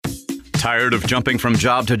Tired of jumping from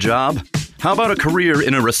job to job? How about a career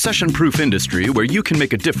in a recession-proof industry where you can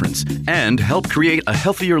make a difference and help create a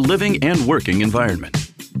healthier living and working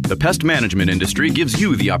environment? The pest management industry gives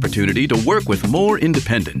you the opportunity to work with more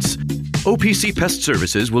independence. OPC Pest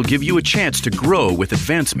Services will give you a chance to grow with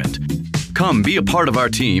advancement. Come be a part of our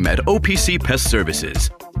team at OPC Pest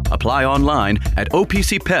Services. Apply online at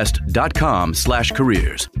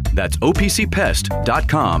opcpest.com/careers. That's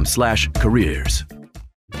opcpest.com/careers.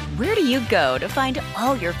 Where do you go to find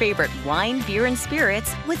all your favorite wine, beer, and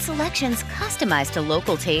spirits with selections customized to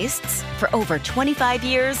local tastes? For over 25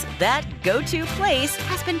 years, that go-to place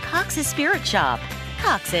has been Cox's Spirit Shop.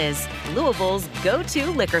 Cox's, Louisville's go-to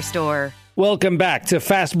liquor store. Welcome back to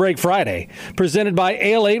Fast Break Friday, presented by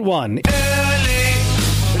Ale8One. LA,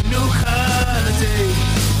 a new kind of day.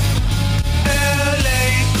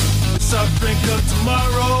 LA, the soft drink of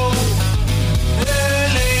tomorrow.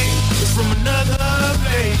 LA, it's from another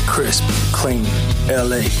bay. Crisp, clean,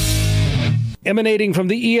 LA. Emanating from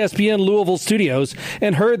the ESPN Louisville studios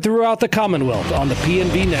and heard throughout the Commonwealth on the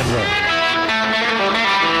PNV network.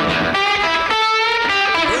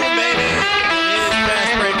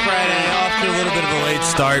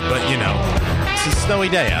 Start, but you know, it's a snowy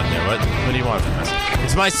day out there. What do you want from us?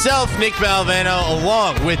 It's myself, Nick Balvano,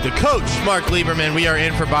 along with the coach, Mark Lieberman. We are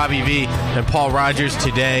in for Bobby V and Paul Rogers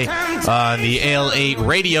today on the Ale8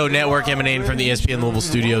 Radio Network, emanating from the ESPN Louisville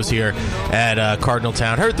studios here at Cardinal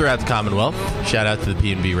Town. Heard throughout the Commonwealth. Shout out to the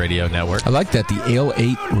PNV Radio Network. I like that, the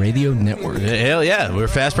Ale8 Radio Network. Yeah, we're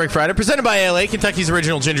Fast Break Friday, presented by Ale8, Kentucky's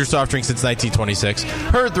original ginger soft drink since 1926.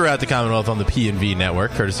 Heard throughout the Commonwealth on the PNV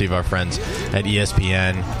Network, courtesy of our friends at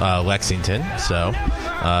ESPN Lexington. So,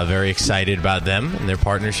 very excited about them and their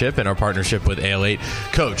partnership and our partnership with Ale8.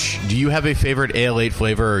 Coach, do you have a favorite Ale8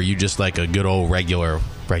 flavor, or are you just like a good old regular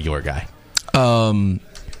guy?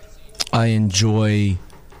 I enjoy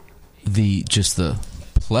the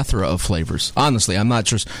plethora of flavors. Honestly, I'm not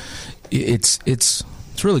just. It's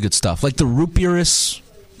really good stuff. Like the root beerous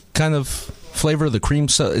kind of flavor, the cream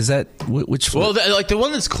soda. Is that which flavor? Well, like the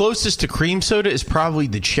one that's closest to cream soda is probably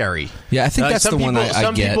the cherry. Yeah, I think that's the one I get.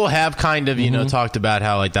 Some people have kind of talked about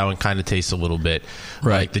how like that one kind of tastes a little bit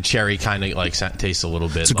like the cherry kind of like tastes a little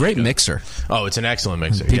bit. It's a great mixer. Oh, it's an excellent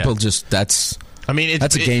mixer. People that's a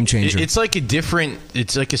game changer. It's like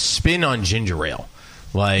it's like a spin on ginger ale.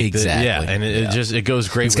 Like exactly, and it goes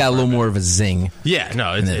great. It's got a little more of a zing. Yeah,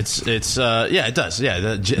 no, it does.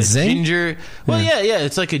 Yeah, zing? Ginger. Well, yeah,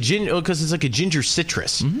 it's like a ginger because it's like a ginger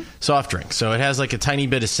citrus soft drink. So it has like a tiny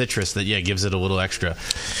bit of citrus that gives it a little extra,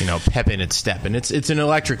 pep in its step. And it's an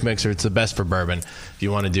electric mixer. It's the best for bourbon. If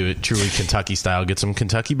you want to do it truly Kentucky style, get some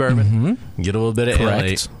Kentucky bourbon, get a little bit of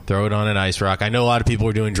Ale8, throw it on an ice rock. I know a lot of people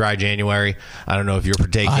are doing dry January. I don't know if you're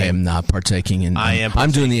partaking. I am not partaking in.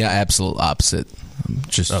 I'm doing the absolute opposite.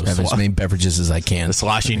 Just have as many beverages as I can. The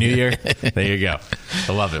sloshy New Year. There you go.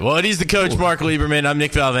 I love it. Well, he's the coach, Mark Lieberman. I'm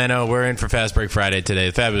Nick Valvano. We're in for Fast Break Friday today.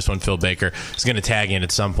 The fabulous one, Phil Baker, is going to tag in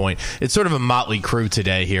at some point. It's sort of a motley crew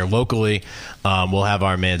today here. Locally, we'll have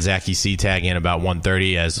our man Zachy C tag in about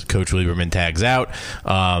 1:30 as Coach Lieberman tags out.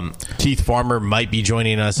 Keith Farmer might be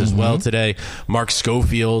joining us as well today. Mark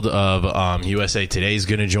Schofield of USA Today is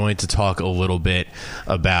going to join to talk a little bit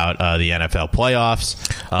about the NFL playoffs.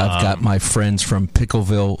 I've got my friends from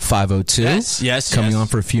Pickleville 502 coming on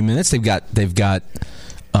for a few minutes. They've got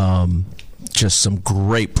just some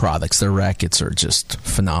great products. Their rackets are just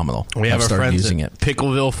phenomenal. We have our friends using at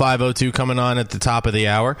Pickleville 502 coming on at the top of the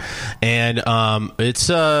hour, and it's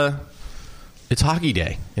hockey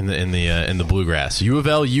day in the Bluegrass. U of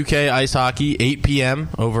L UK ice hockey, 8 p.m.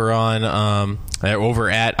 over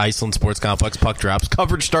at Iceland Sports Complex. Puck drops.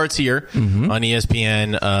 Coverage starts here on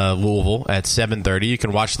ESPN Louisville at 7:30. You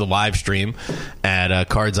can watch the live stream at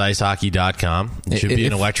cardsicehockey.com. It should be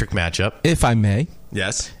an electric matchup. If I may.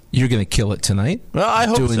 Yes. You're going to kill it tonight. Well, I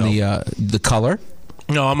hope doing the color.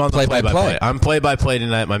 No, I'm on play-by-play. I'm play-by-play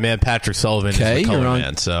tonight. My man Patrick Sullivan is the color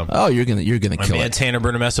man. So you're gonna kill it. My man Tanner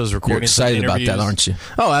Bernamesso is recording. You're excited about that, aren't you?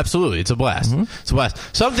 Oh, absolutely. It's a blast. It's a blast.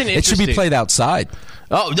 Something interesting. It should be played outside.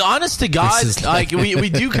 Oh, honest to God, we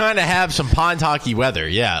do kind of have some pond hockey weather.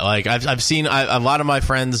 Yeah, like I've seen a lot of my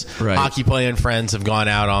friends, hockey playing friends, have gone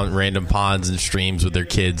out on random ponds and streams with their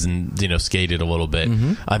kids and skated a little bit.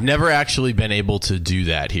 I've never actually been able to do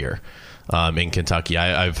that here. In Kentucky,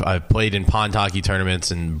 I've played in pond hockey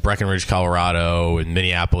tournaments in Breckenridge, Colorado, and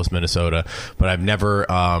Minneapolis, Minnesota, but I've never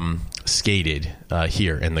skated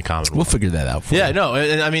here in the Commonwealth. We'll figure that out for you. No,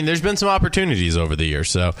 and I mean, there's been some opportunities over the years.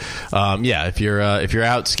 So, if you're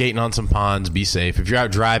out skating on some ponds, be safe. If you're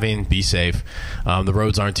out driving, be safe. The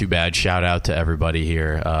roads aren't too bad. Shout out to everybody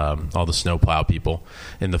here, all the snowplow people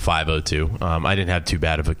in the 502. I didn't have too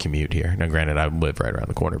bad of a commute here. Now, granted, I live right around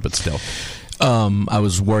the corner, but still. I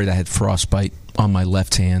was worried I had frostbite on my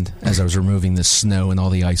left hand as I was removing the snow and all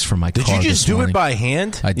the ice from my car. Did you just do morning. it by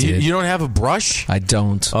hand? I did. You don't have a brush? I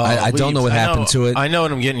don't. I don't know what happened to it. I know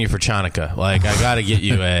what I'm getting you for Chanukah. Like, I got to get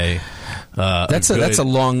you a. That's a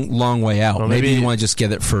long way out. Well, maybe you want to just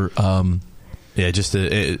get it for. Just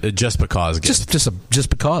a just because gift. Just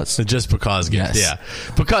because. A just because gift. Yes.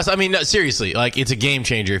 Yeah. Because I mean, no, seriously, like it's a game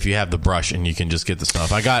changer if you have the brush and you can just get the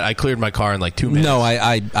stuff. I cleared my car in like 2 minutes. No,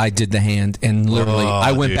 I did the hand and literally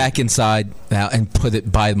I went back inside and put it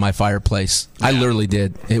by my fireplace. Yeah. I literally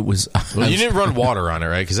did. It was. Well, you didn't run water on it,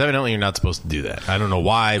 right? Because evidently you're not supposed to do that. I don't know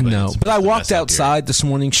why. But no, but I walked outside this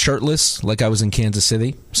morning shirtless, like I was in Kansas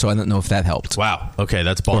City. So I don't know if that helped. Wow. Okay,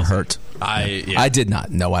 that's ballsy. Or hurt. I did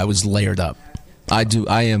not. No, I was layered up.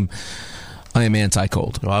 I am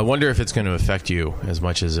anti-cold. Well, I wonder if it's going to affect you as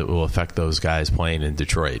much as it will affect those guys playing in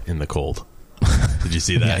Detroit in the cold. Did you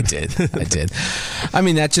see that? Yeah, I did. I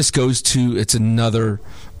mean, that just goes to it's another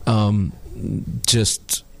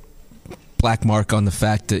just black mark on the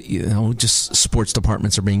fact that just sports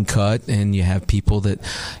departments are being cut, and you have people that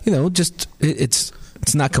just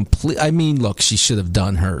it's not complete. I mean, look, she should have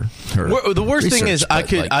done her the worst research, thing is,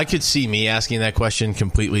 I could see me asking that question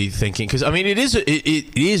completely thinking, because I mean, it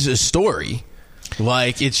is a story.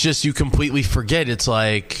 Like, it's just you completely forget. It's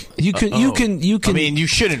like you can. I mean, you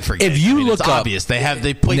shouldn't forget. If you look it's up, obvious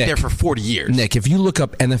they played Nick, there for 40 years. Nick, if you look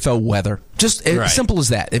up NFL weather, just as simple as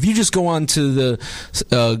that. If you just go on to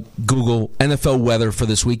the Google NFL weather for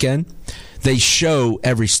this weekend, they show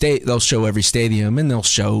every state. They'll show every stadium, and they'll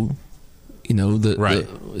show.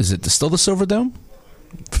 Is it still the Silver Dome?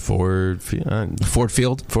 Ford Field, I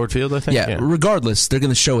think. Yeah. Regardless, they're going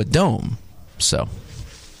to show a dome. So.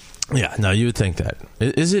 Yeah. No, you would think that.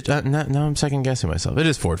 Is it? No, I'm second guessing myself. It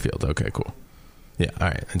is Ford Field. Okay. Cool. Yeah. All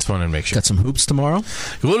right. I just wanted to make sure. Got some hoops tomorrow.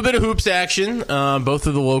 A little bit of hoops action. Both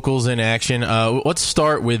of the locals in action. Let's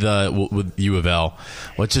start with U of L.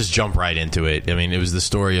 Let's just jump right into it. I mean, it was the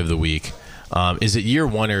story of the week. Is it year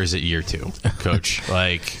one or is it year two, Coach?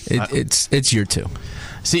 It's year two.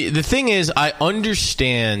 See, the thing is, I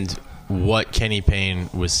understand what Kenny Payne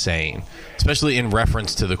was saying, especially in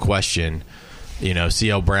reference to the question.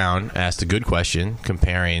 C.L. Brown asked a good question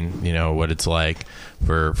comparing, what it's like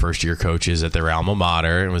for first-year coaches at their alma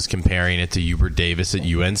mater, and was comparing it to Hubert Davis at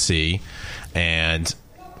UNC. And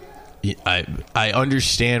I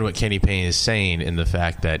understand what Kenny Payne is saying in the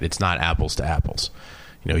fact that it's not apples to apples.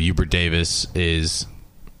 Hubert Davis is,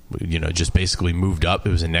 just basically moved up.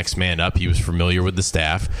 It was a next man up. He was familiar with the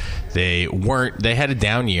staff. They had a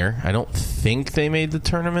down year. I don't think they made the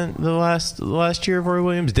tournament the last year of Roy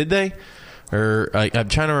Williams. Did they? Or I'm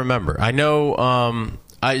trying to remember. I know.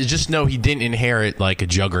 I just know he didn't inherit like a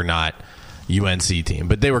juggernaut UNC team,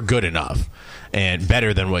 but they were good enough and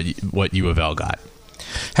better than what U of L got.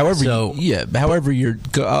 However, I'll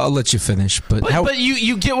let you finish. But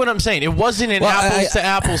you get what I'm saying. It wasn't an apples to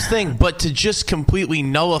apples thing, but to just completely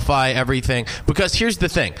nullify everything. Because here's the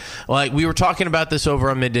thing. Like, we were talking about this over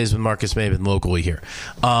on Middays with Marcus Maven locally here.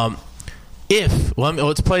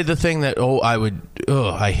 Let's play the thing that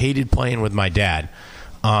I hated playing with my dad.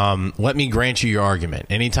 Let me grant you your argument.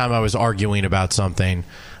 Anytime I was arguing about something,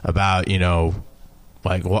 about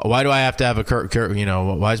like, why do I have to have a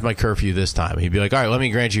why is my curfew this time? He'd be like, all right, let me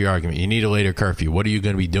grant you your argument. You need a later curfew. What are you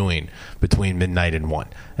going to be doing between midnight and 1?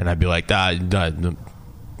 And I'd be like, damn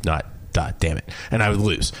it. And I would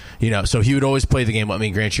lose. So he would always play the game, let me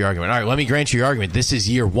grant you your argument. All right, let me grant you your argument. This is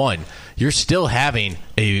year 1. You're still having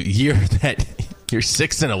a year that you're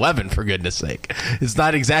 6-11, for goodness sake. It's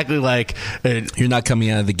not exactly like you're not coming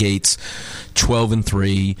out of the gates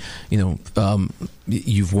 12-3.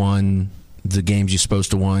 You've won the games you're supposed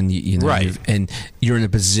to win, right? And you're in a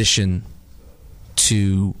position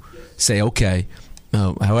to say, okay,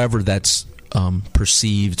 however that's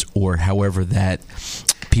perceived, or however that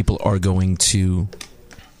people are going to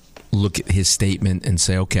look at his statement and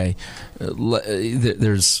say, okay,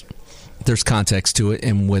 there's context to it,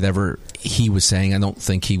 and whatever he was saying, I don't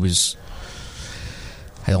think he's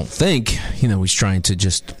trying to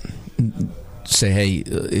just say, hey,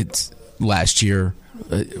 it's last year.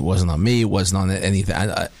 It wasn't on me. It wasn't on anything.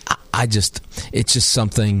 It's just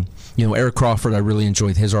something. Eric Crawford, I really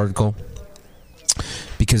enjoyed his article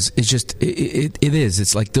because it's just it is.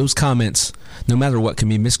 It's like those comments, no matter what, can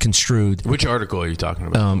be misconstrued. Which article are you talking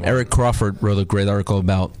about? Eric Crawford wrote a great article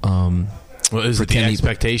about. Well, is it the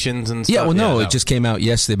expectations and stuff? Yeah, well, no, it just came out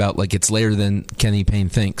yesterday about like it's later than Kenny Payne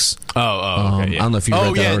thinks. Okay. Yeah. I don't know if you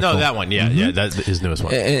read that article. No, that one. Yeah, yeah, that's his newest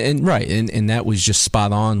one. And that was just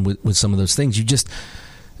spot on with some of those things.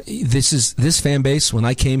 This fan base. When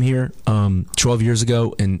I came here 12 years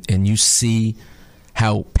ago, and you see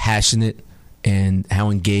how passionate and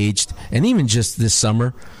how engaged, and even just this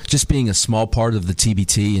summer, just being a small part of the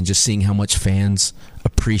TBT and just seeing how much fans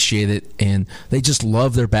appreciate it, and they just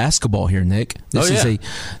love their basketball here, Nick.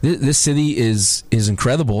 This city is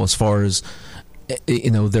incredible as far as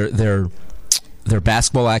their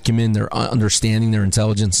basketball acumen, their understanding, their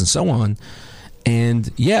intelligence, and so on.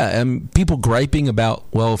 And people griping about,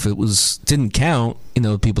 well, if it didn't count,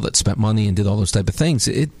 people that spent money and did all those type of things.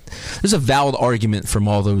 There's a valid argument from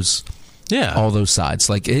all those. Yeah, all those sides.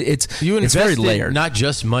 Like it's very layered. Not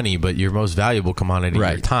just money, but your most valuable commodity,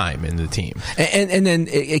 your time in the team. And then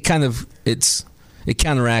it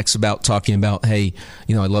counteracts about talking about, hey,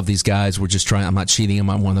 I love these guys. We're just trying. I'm not cheating them.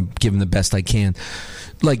 I want to give them the best I can.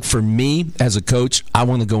 Like for me as a coach, I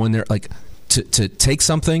want to go in there like to take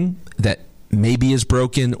something that maybe is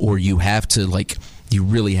broken, or you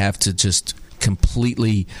really have to just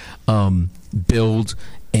completely build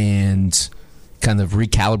and kind of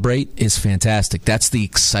recalibrate is fantastic. That's the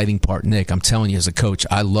exciting part, Nick. I'm telling you, as a coach,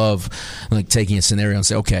 I love taking a scenario and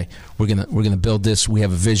say, okay, we're gonna build this. We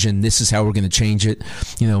have a vision. This is how we're gonna change it.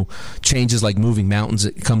 Changes like moving mountains.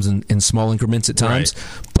 It comes in small increments at times,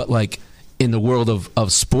 but like in the world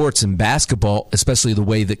of sports and basketball, especially the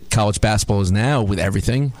way that college basketball is now, with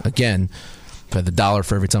everything. Again, if I had the dollar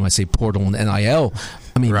for every time I say portal and NIL.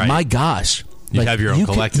 I mean, my gosh. You have your own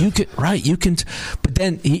collective. You can. But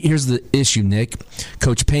then here's the issue, Nick.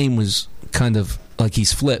 Coach Payne was kind of like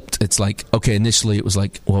he's flipped. It's like, okay, initially it was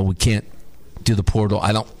like, well, we can't do the portal.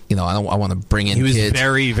 I want to bring in kids. He was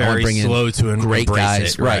very, very slow to great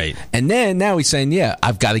guys. It. Right. And then now he's saying, yeah,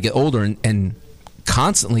 I've got to get older and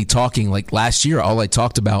constantly talking. Like last year, all I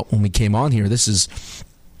talked about when we came on here, this is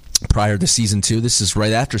prior to season 2. This is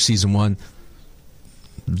right after season 1.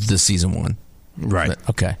 The season 1. Right.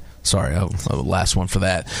 Okay. Sorry, last one for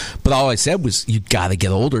that. But all I said was, you got to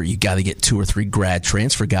get older. You got to get 2 or 3 grad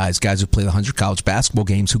transfer guys who played 100 college basketball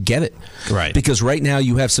games, who get it. Right. Because right now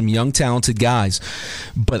you have some young, talented guys.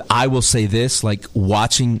 But I will say this, like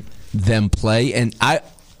watching them play, and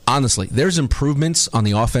honestly, there's improvements on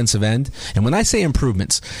the offensive end. And when I say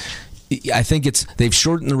improvements, I think they've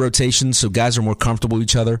shortened the rotation so guys are more comfortable with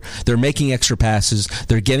each other. They're making extra passes.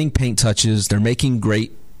 They're getting paint touches.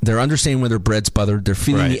 They're understanding where their bread's buttered. They're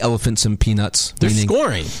feeding the elephants and peanuts. They're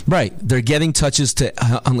scoring. Right. They're getting touches to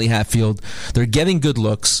Huntley Hatfield. They're getting good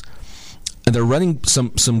looks. And they're running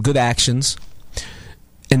some good actions.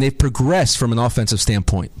 And they've progressed from an offensive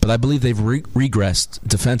standpoint. But I believe they've regressed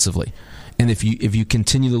defensively. And if you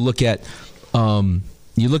continue to look at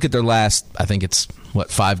their last, I think it's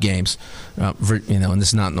 5 games, and this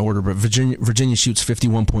is not in order, but Virginia shoots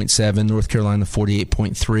 51.7, North Carolina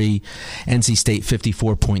 48.3, NC State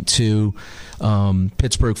 54.2,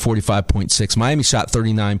 Pittsburgh 45.6, Miami shot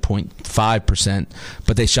 39.5%,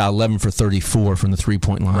 but they shot 11 for 34 from the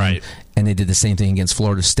 3-point line. Right. And they did the same thing against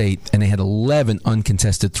Florida State, and they had 11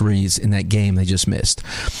 uncontested threes in that game they just missed.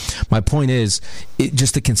 My point is,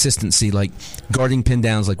 just the consistency, like guarding pin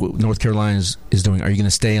downs, like what North Carolina is doing. Are you going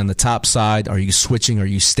to stay on the top side? Are you switching? Are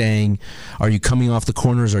you staying? Are you coming off the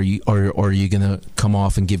corners? Are you going to come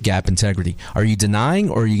off and give gap integrity? Are you denying,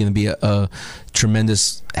 or are you going to be a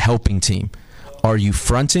tremendous helping team? Are you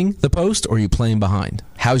fronting the post, or are you playing behind?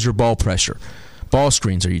 How's your ball pressure? Ball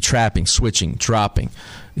screens, are you trapping, switching, dropping,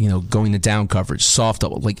 going to down coverage, soft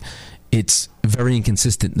double? Like, it's very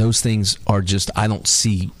inconsistent. Those things are just, I don't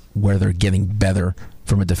see where they're getting better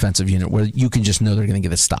from a defensive unit, where you can just know they're going to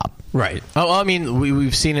get a stop. Right. Oh, I mean,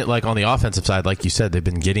 we've seen it like on the offensive side, like you said, they've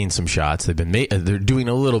been getting some shots. They're doing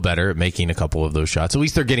a little better at making a couple of those shots. At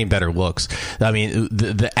least they're getting better looks. I mean,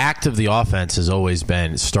 the act of the offense has always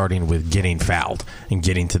been starting with getting fouled and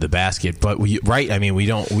getting to the basket. But they've gotten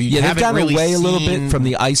away a little bit from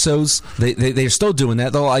the ISOs. They're still doing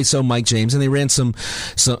that. They'll ISO Mike James, and they ran some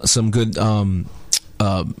good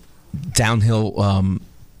downhill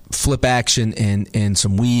flip action and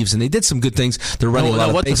some weaves, and they did some good things. They're running a lot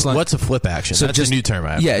of baseline. What's a flip action? So that's a new term.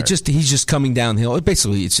 He's just coming downhill.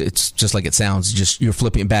 Basically, it's just like it sounds. Just you're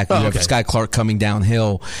flipping it back. You have Sky Clark coming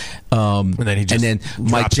downhill, and then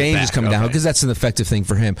Mike James is coming downhill because that's an effective thing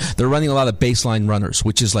for him. They're running a lot of baseline runners,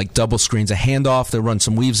 which is like double screens, a handoff. They run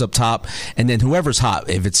some weaves up top, and then whoever's hot,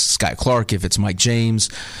 if it's Sky Clark, if it's Mike James,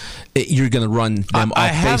 you're going to run them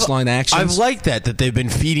off baseline actions. I've liked that they've been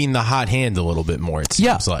feeding the hot hand a little bit more, it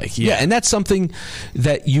seems like. Yeah, and that's something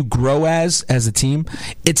that you grow as a team.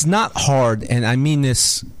 It's not hard, and I mean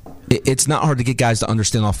this, it's not hard to get guys to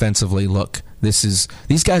understand offensively, look, these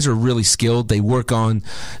guys are really skilled. They work on,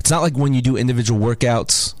 it's not like when you do individual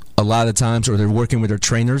workouts a lot of times, or they're working with their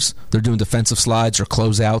trainers, they're doing defensive slides or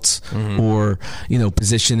closeouts or,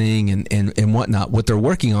 positioning and whatnot. What they're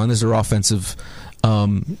working on is their offensive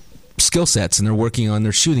skill sets, and they're working on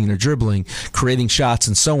their shooting, their dribbling, creating shots,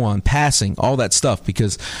 and so on, passing, all that stuff.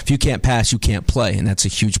 Because if you can't pass, you can't play, and that's a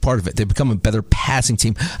huge part of it. They've become a better passing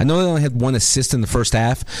team. I know they only had 1 assist in the first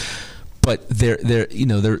half, but they're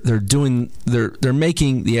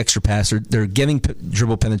making the extra pass. They're getting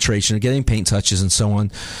dribble penetration, they're getting paint touches, and so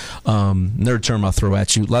on. Another term I'll throw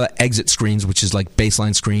at you: a lot of exit screens, which is like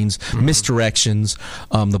baseline screens, misdirections.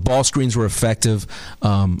 The ball screens were effective.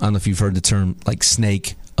 I don't know if you've heard the term like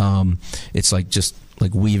snake. It's like just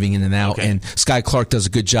like weaving in and out, and Sky Clark does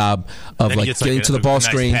a good job of like getting to the ball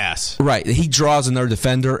screen. Pass. Right, he draws another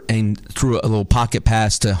defender and threw a little pocket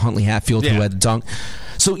pass to Huntley Hatfield who had dunked.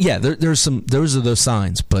 So yeah, those are those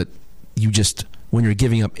signs, but you just, when you're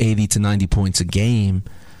giving up 80 to 90 points a game,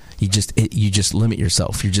 you just limit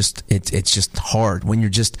yourself. It's just hard when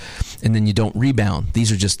you're just, and then you don't rebound.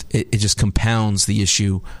 These are just, it just compounds the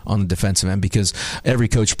issue on the defensive end, because every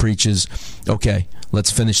coach preaches, okay,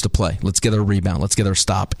 let's finish the play, let's get our rebound, let's get our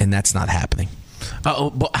stop, and that's not happening.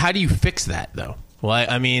 But how do you fix that though? Well,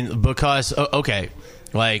 I mean, because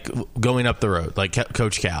like going up the road, like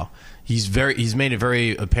Coach Cal. He's made it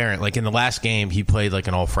very apparent. Like in the last game, he played like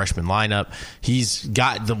an all freshman lineup. He's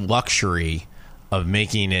got the luxury of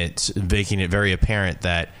making it very apparent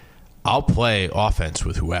that I'll play offense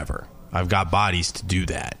with whoever. I've got bodies to do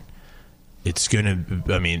that. It's gonna.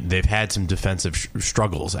 I mean, they've had some defensive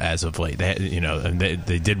struggles as of late.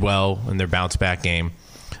 They did well in their bounce back game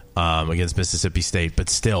against Mississippi State, but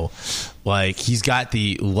still, like, he's got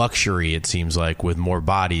the luxury, it seems like, with more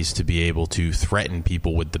bodies to be able to threaten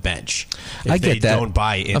people with the bench. If I get they that. don't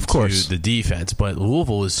buy into of course. the defense, but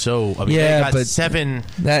Louisville is so. I mean, they got but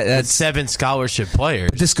seven scholarship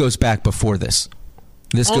players. But this goes back before this.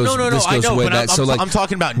 This goes I know, way but back. I'm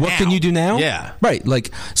talking about what now. can you do now? Yeah, right.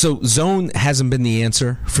 Like, so zone hasn't been the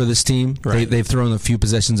answer for this team. Right. They've thrown a few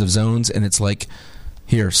possessions of zones, and it's like,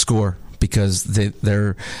 here, score. Because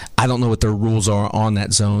they're, I don't know what their rules are on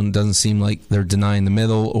that zone. Doesn't seem like they're denying the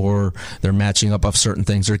middle, or they're matching up off certain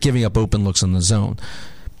things. They're giving up open looks on the zone.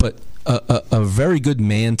 But a very good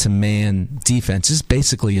man-to-man defense is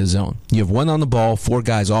basically a zone. You have one on the ball, 4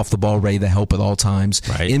 guys off the ball, ready to help at all times,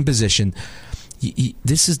 in position.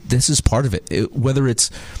 This is part of it. Whether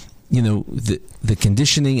it's the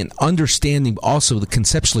conditioning and understanding, also the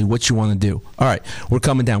conceptually what you want to do. All right, we're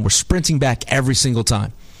coming down. We're sprinting back every single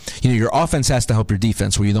time. Your offense has to help your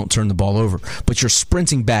defense where you don't turn the ball over, but you're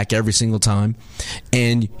sprinting back every single time,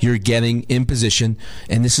 and you're getting in position,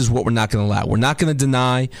 and this is what we're not going to allow. We're not going to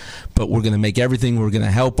deny, but we're going to make everything. We're going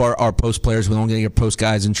to help our post players. We're not going to get post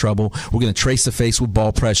guys in trouble. We're going to trace the face with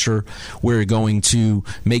ball pressure. We're going to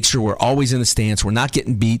make sure we're always in the stance. We're not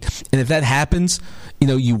getting beat, and if that happens,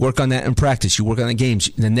 you work on that in practice. You work on the games.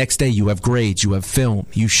 The next day, you have grades. You have film.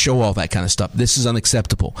 You show all that kind of stuff. This is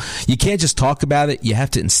unacceptable. You can't just talk about it. You have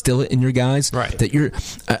to instill it in your guys. Right. That you're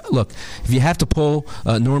look. If you have to pull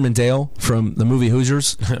Norman Dale from the movie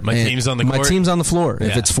Hoosiers, my team's on the court. My team's on the floor. Yeah.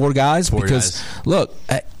 If it's 4 guys, look,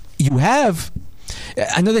 you have.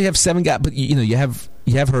 I know they have 7 guys, but you have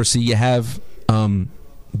Hersey, you have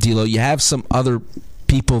D'Lo, you have some other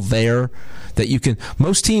people there that you can.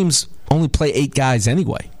 Most teams only play 8 guys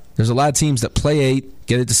anyway. There's a lot of teams that play 8,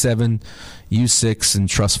 get it to 7, use 6, and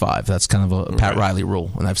trust 5. That's kind of a Pat Riley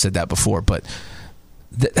rule, and I've said that before. But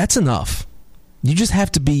that's enough. You just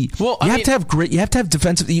have to be. Well, you have to have great. You have to have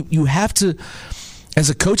defensive. You have to, as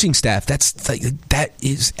a coaching staff. That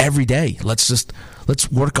is every day.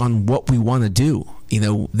 Let's work on what we want to do.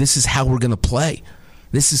 This is how we're going to play.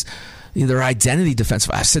 This is their identity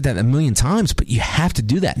defensive. I've said that a million times, but you have to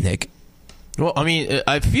do that, Nick. Well, I mean,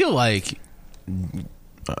 I feel like,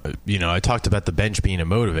 I talked about the bench being a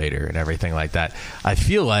motivator and everything like that. I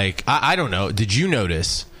feel like, I don't know, did you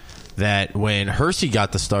notice that when Hersey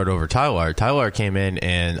got the start over Tyler came in,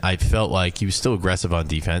 and I felt like he was still aggressive on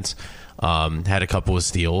defense. had a couple of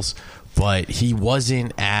steals. But he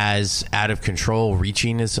wasn't as out of control,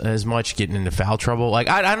 reaching as much, getting into foul trouble. Like,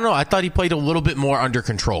 I don't know. I thought he played a little bit more under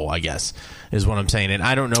control, I guess, is what I'm saying. And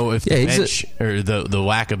I don't know if the bench or the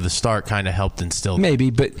lack of the start kind of helped instill that. Maybe,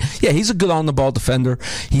 but yeah, he's a good on-the-ball defender.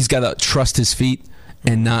 He's got to trust his feet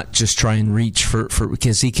and not just try and reach for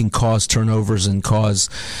because he can cause turnovers and cause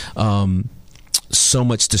so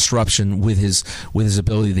much disruption with his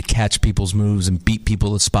ability to catch people's moves and beat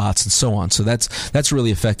people at spots and so on. So that's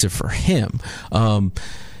really effective for him.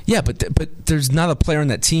 But there's not a player on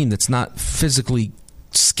that team that's not physically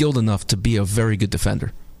skilled enough to be a very good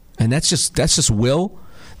defender, and that's just will.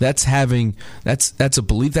 That's a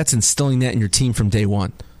belief. That's instilling that in your team from day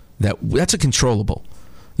one. That's a controllable.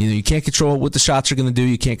 You can't control what the shots are going to do.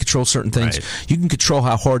 You can't control certain things. Right. You can control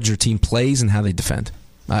how hard your team plays and how they defend.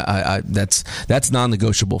 That's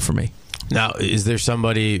non-negotiable for me. Now, is there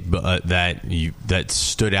somebody that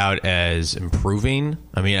stood out as improving?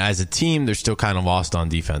 I mean, as a team, they're still kind of lost on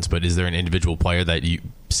defense, but is there an individual player that you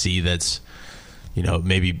see that's,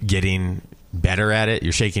 maybe getting better at it?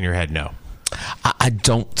 You're shaking your head no. I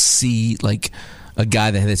don't see like a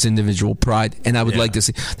guy that had this individual pride, and I would like to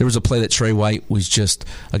see. There was a play that Trey White was just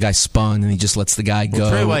a guy spun, and he just lets the guy go.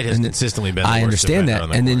 Trey White has consistently been. I understand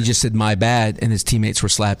that, and then he just said "my bad," and his teammates were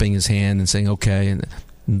slapping his hand and saying "okay," and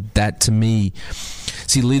that to me,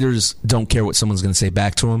 see, leaders don't care what someone's going to say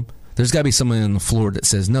back to him. There's got to be someone on the floor that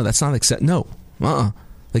says, "No, that's not accept." No,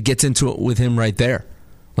 that gets into it with him right there.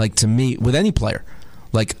 Like to me, with any player.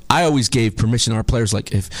 Like I always gave permission to our players.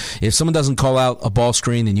 Like if someone doesn't call out a ball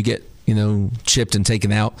screen and you get chipped and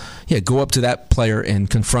taken out, go up to that player and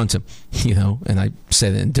confront him. And I say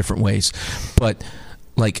that in different ways, but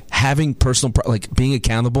like having personal, like being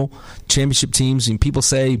accountable. Championship teams, and people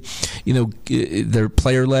say, they're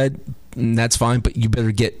player led. And that's fine, but you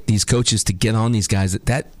better get these coaches to get on these guys.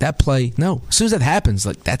 That play, no. As soon as that happens,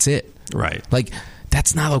 like that's it. Right. Like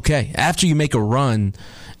that's not okay. After you make a run,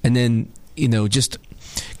 and then just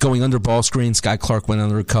going under ball screen. Sky Clark went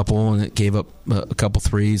under a couple, and it gave up a couple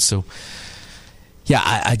threes. So,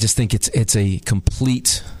 I just think it's a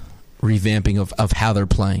complete revamping of how they're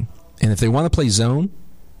playing. And if they want to play zone,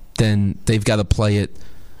 then they've got to play it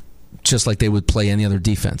just like they would play any other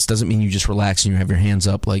defense. Doesn't mean you just relax and you have your hands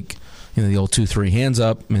up like the old 2-3 hands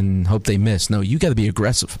up and hope they miss. No, you got to be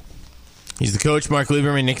aggressive. He's the coach, Mark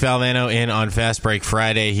Lieberman, Nick Valvano, in on Fast Break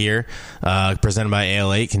Friday here, presented by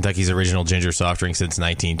Ale8, Kentucky's original ginger soft drink since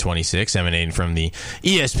 1926, emanating from the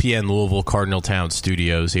ESPN Louisville Cardinaltown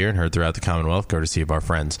studios here and heard throughout the Commonwealth, courtesy of our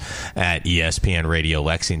friends at ESPN Radio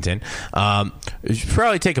Lexington. We should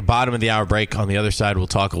probably take a bottom of the hour break. On the other side, we'll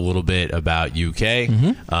talk a little bit about UK.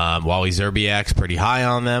 Wally Zerbiak's pretty high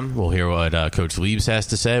on them. We'll hear what Coach Liebs has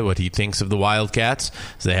to say, what he thinks of the Wildcats,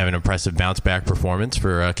 as they have an impressive bounce-back performance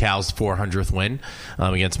for Cal's 400th win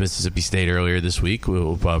against Mississippi State earlier this week.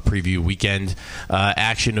 We'll preview weekend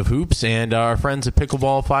action of hoops, and our friends at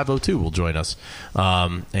Pickleball 502 will join us,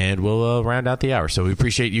 and we'll round out the hour. So we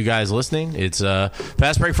appreciate you guys listening. It's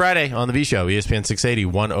Fast Break Friday on the V Show, ESPN 680,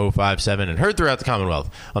 1057, and heard throughout the Commonwealth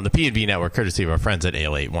on the P&V Network, courtesy of our friends at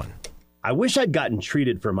Ale8One. I wish I'd gotten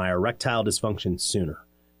treated for my erectile dysfunction sooner.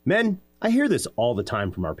 Men, I hear this all the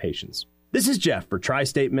time from our patients. This is Jeff for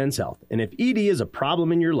Tri-State Men's Health, and if ED is a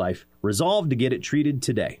problem in your life, resolve to get it treated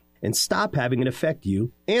today and stop having it affect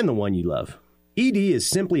you and the one you love. ED is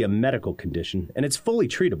simply a medical condition, and it's fully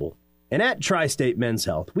treatable. And at Tri-State Men's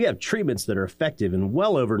Health, we have treatments that are effective in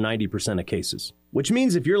well over 90% of cases, which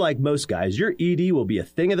means if you're like most guys, your ED will be a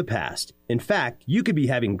thing of the past. In fact, you could be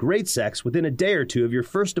having great sex within a day or two of your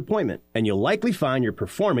first appointment, and you'll likely find you're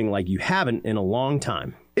performing like you haven't in a long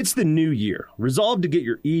time. It's the new year. Resolve to get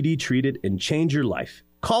your ED treated and change your life.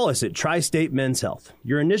 Call us at Tri-State Men's Health.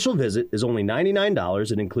 Your initial visit is only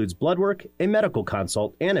 $99 and includes blood work, a medical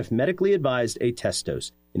consult, and if medically advised, a test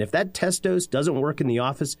dose. And if that test dose doesn't work in the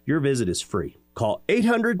office, your visit is free. Call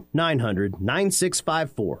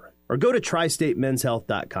 800-900-9654 or go to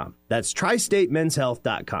tristatemenshealth.com. That's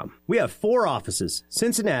tristatemenshealth.com. We have 4 offices: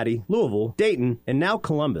 Cincinnati, Louisville, Dayton, and now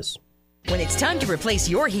Columbus. When it's time to replace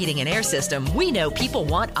your heating and air system, we know people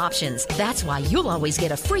want options. That's why you'll always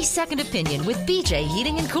get a free second opinion with BJ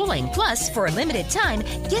Heating and Cooling. Plus, for a limited time,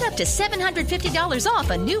 get up to $750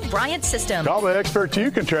 off a new Bryant system. Call the experts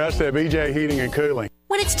you can trust at BJ Heating and Cooling.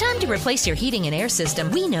 When it's time to replace your heating and air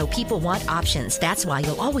system, we know people want options. That's why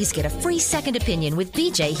you'll always get a free second opinion with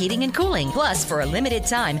BJ Heating and Cooling. Plus, for a limited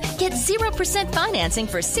time, get 0% financing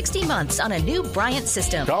for 60 months on a new Bryant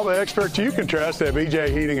system. Call the experts you can trust at BJ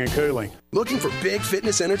Heating and Cooling. Looking for big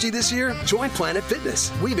fitness energy this year? Join Planet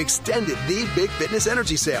Fitness. We've extended the Big Fitness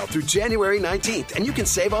Energy Sale through January 19th, and you can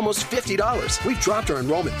save almost $50. We've dropped our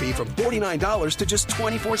enrollment fee from $49 to just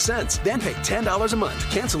 24 cents. Then pay $10 a month.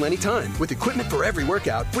 Cancel anytime. With equipment for every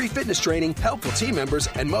workout, free fitness training, helpful team members,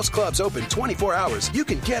 and most clubs open 24 hours, you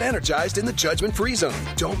can get energized in the judgment-free zone.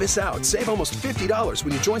 Don't miss out. Save almost $50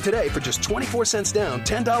 when you join today for just 24 cents down,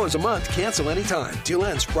 $10 a month. Cancel anytime. Deal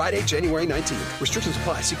ends Friday, January 19th. Restrictions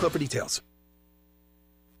apply. See club for details.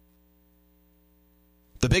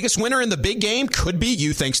 The biggest winner in the big game could be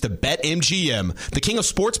you thanks to BetMGM. The king of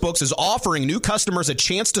sportsbooks is offering new customers a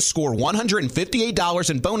chance to score $158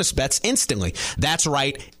 in bonus bets instantly. That's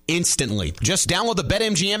right, instantly. Just download the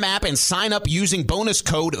BetMGM app and sign up using bonus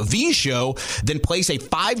code VSHOW, then place a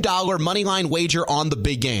 $5 moneyline wager on the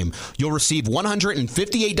big game. You'll receive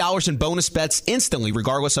 $158 in bonus bets instantly,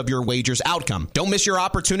 regardless of your wager's outcome. Don't miss your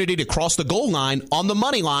opportunity to cross the goal line on the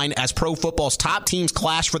money line as pro football's top teams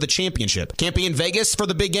clash for the championship. Can't be in Vegas for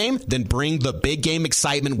the big game? Then bring the big game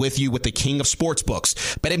excitement with you with the king of sportsbooks.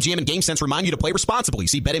 BetMGM and GameSense remind you to play responsibly.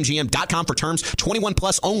 See BetMGM.com for terms. 21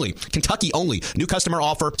 plus only. Kentucky only. New customer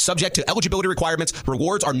offer. Subject to eligibility requirements.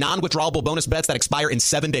 Rewards are non-withdrawable bonus bets that expire in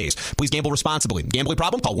 7 days. Please gamble responsibly. Gambling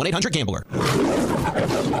problem? Call 1-800-GAMBLER.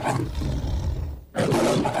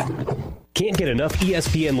 Can't get enough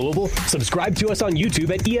ESPN Louisville? Subscribe to us on YouTube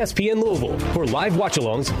at ESPN Louisville for live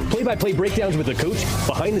watch-alongs, play-by-play breakdowns with the coach,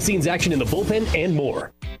 behind-the-scenes action in the bullpen, and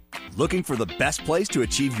more. Looking for the best place to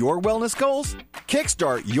achieve your wellness goals?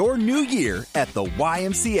 Kickstart your new year at the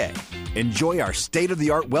YMCA. Enjoy our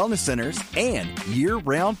state-of-the-art wellness centers and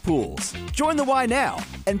year-round pools. Join the Y now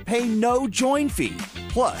and pay no join fee.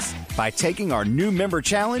 Plus, by taking our new member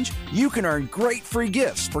challenge, you can earn great free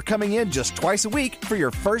gifts for coming in just twice a week for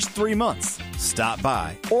your first 3 months. Stop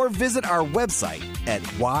by or visit our website at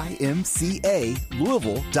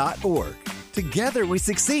ymcalouisville.org. Together we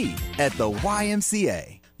succeed at the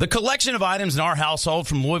YMCA. The collection of items in our household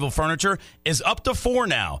from Louisville Furniture is up to 4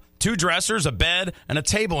 now. 2 dressers, a bed, and a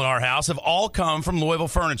table in our house have all come from Louisville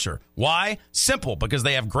Furniture. Why? Simple, because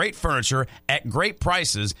they have great furniture at great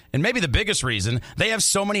prices, and maybe the biggest reason, they have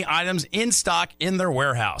so many items in stock in their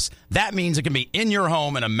warehouse. That means it can be in your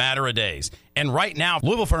home in a matter of days. And right now,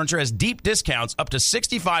 Louisville Furniture has deep discounts up to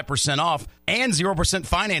 65% off and 0%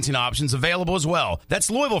 financing options available as well.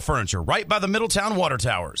 That's Louisville Furniture, right by the Middletown Water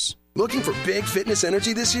Towers. Looking for big fitness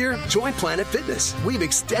energy this year? Join Planet Fitness. We've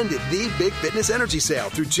extended the Big Fitness Energy Sale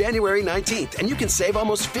through January 19th, and you can save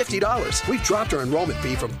almost $50. We've dropped our enrollment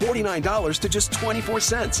fee from $49 to just 24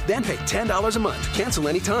 cents. Then pay $10 a month. Cancel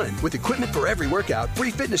anytime. With equipment for every workout, free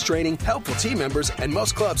fitness training, helpful team members, and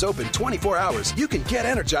most clubs open 24 hours, you can get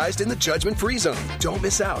energized in the judgment-free zone. Don't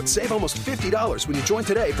miss out. Save almost $50 when you join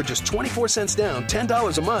today for just 24 cents down,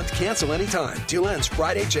 $10 a month. Cancel anytime. Deal ends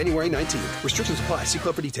Friday, January 19th. Restrictions apply. See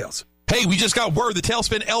club for details. Hey, we just got word the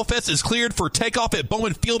Tailspin L Fest is cleared for takeoff at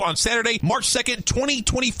Bowman Field on Saturday, March 2nd,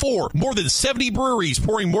 2024. More than 70 breweries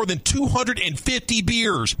pouring more than 250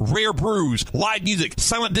 beers, rare brews, live music,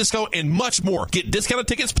 silent disco, and much more. Get discounted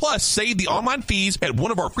tickets plus save the online fees at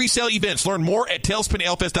one of our free sale events. Learn more at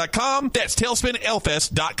tailspinlfest.com. That's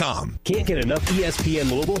tailspinlfest.com. Can't get enough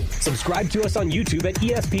ESPN Louisville? Subscribe to us on YouTube at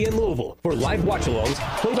ESPN Louisville for live watch-alongs,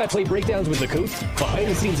 play-by-play breakdowns with the coach,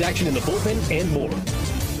 behind-the-scenes action in the bullpen, and more.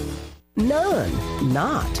 None,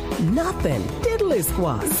 not, nothing, diddly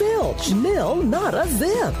squat, zilch, nil, not a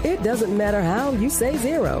zip. It doesn't matter how you say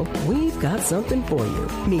zero, we've got something for you.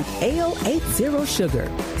 Meet Ale8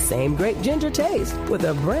 Sugar. Same great ginger taste with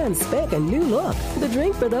a brand spanking new look. The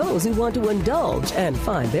drink for those who want to indulge and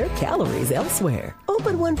find their calories elsewhere.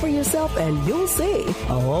 Open one for yourself and you'll see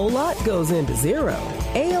a whole lot goes into zero.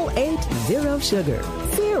 Ale8 Sugar.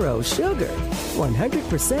 Zero sugar.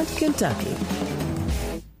 100% Kentucky.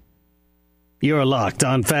 You're locked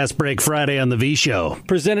on Fast Break Friday on the V Show,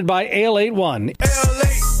 presented by Ale8One.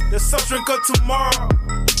 Ale8, the soft drink of tomorrow.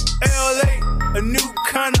 Ale8, a new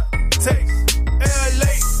kind of taste.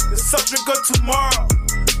 Ale8, the soft drink of tomorrow.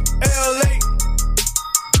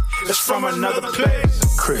 Ale8, it's from another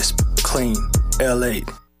place. Crisp, clean, L8.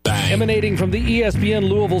 Bang. Emanating from the ESPN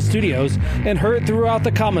Louisville studios and heard throughout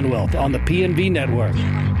the Commonwealth on the PNV network.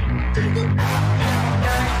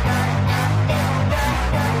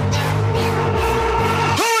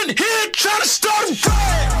 Here, trying to start a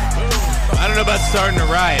riot. I don't know about starting a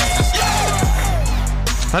riot.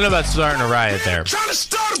 I don't know about starting a riot there.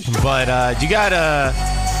 But you got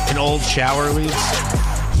an old shower, Leeds?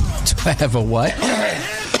 Do I have a what?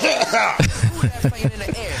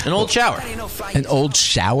 An old shower. An old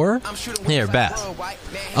shower? Yeah, or bath.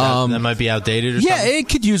 That might be outdated or something. Yeah, it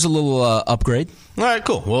could use a little upgrade. All right,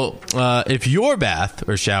 cool. Well, if your bath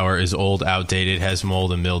or shower is old, outdated, has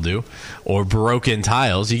mold and mildew, or broken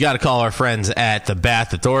tiles, you got to call our friends at the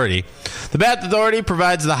Bath Authority. The Bath Authority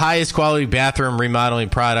provides the highest quality bathroom remodeling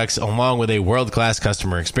products along with a world-class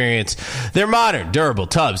customer experience. Their modern, durable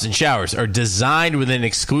tubs and showers are designed with an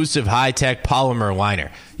exclusive high-tech polymer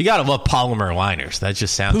liner. You got to love polymer liners. That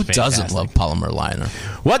just sounds fantastic. Who doesn't love polymer liner?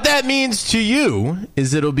 What that means to you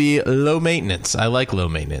is it'll be low maintenance. I like low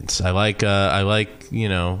maintenance. I like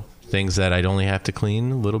things that I'd only have to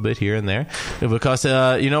clean a little bit here and there. Because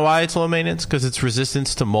you know why it's low maintenance? Because it's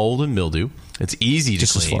resistance to mold and mildew. It's easy to clean.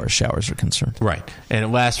 Just as far as showers are concerned. Right. And it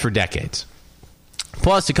lasts for decades.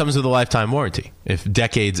 Plus, it comes with a lifetime warranty. If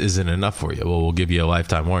decades isn't enough for you, well, we'll give you a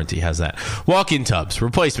lifetime warranty. How's that? Walk-in tubs,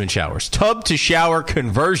 replacement showers, tub-to-shower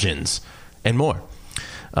conversions, and more.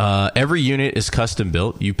 Every unit is custom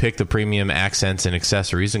built. You pick the premium accents and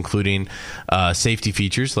accessories, including safety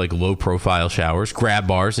features like low-profile showers, grab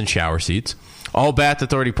bars, and shower seats. All Bath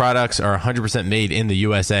Authority products are 100% made in the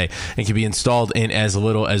USA and can be installed in as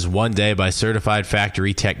little as 1 day by certified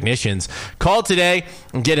factory technicians. Call today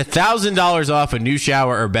and get $1,000 off a new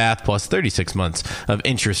shower or bath plus 36 months of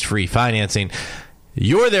interest-free financing.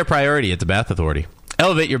 You're their priority at the Bath Authority.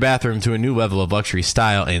 Elevate your bathroom to a new level of luxury,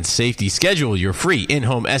 style, and safety. Schedule your free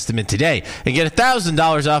in-home estimate today and get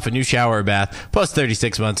 $1,000 off a new shower or bath plus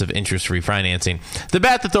 36 months of interest-free financing.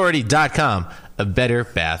 TheBathAuthority.com. A better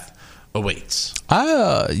bath awaits.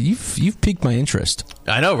 You've piqued my interest.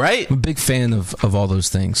 I know, right? I'm a big fan of all those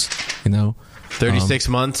things. 36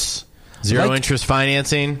 months, zero interest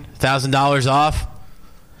financing, $1,000 off,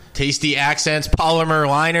 tasty accents, polymer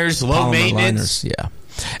liners, low maintenance. Yeah.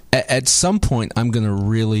 At some point, I'm going to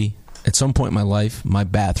really. At some point in my life, my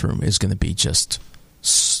bathroom is going to be just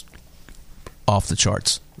off the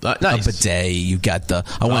charts. Nice. A bidet. You got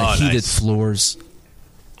I want heated floors.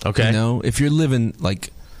 Okay. If you're living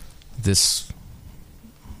like this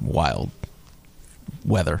wild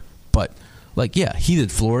weather, but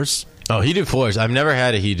heated floors. Oh, heated floors. I've never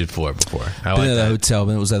had a heated floor before. I been at a hotel,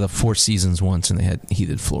 but it was at the Four Seasons once, and they had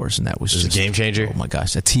heated floors, and that was just a game changer. Oh my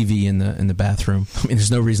gosh, a TV in the bathroom. I mean,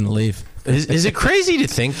 there's no reason to leave. Is it crazy to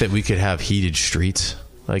think that we could have heated streets?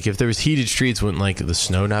 Like, if there was heated streets, wouldn't the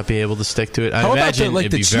snow not be able to stick to it? I imagine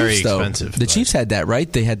it'd be very expensive. The Chiefs had that,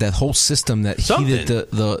 right? They had that whole system that heated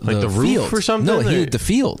the roof field. or something. No, it heated the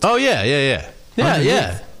field. Oh yeah.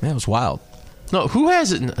 Man, it was wild. No, who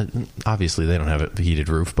has it? Obviously, they don't have a heated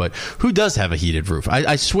roof, but who does have a heated roof?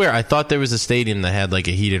 I swear, I thought there was a stadium that had a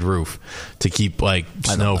heated roof to keep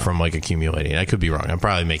snow from accumulating. I could be wrong. I'm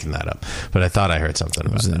probably making that up, but I thought I heard something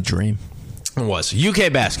about that. It was a dream. It was.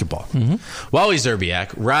 UK basketball. Mm-hmm. Wally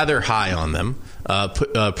Zerbiak, rather high on them,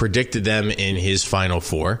 predicted them in his Final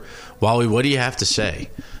Four. Wally, what do you have to say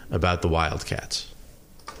about the Wildcats?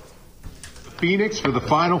 Phoenix for the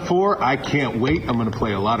Final Four. I can't wait. I'm going to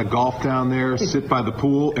play a lot of golf down there, sit by the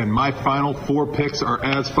pool, and my Final Four picks are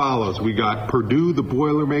as follows. We got Purdue, the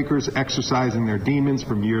Boilermakers, exercising their demons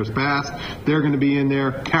from years past. They're going to be in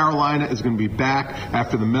there. Carolina is going to be back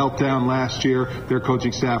after the meltdown last year. Their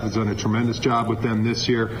coaching staff has done a tremendous job with them this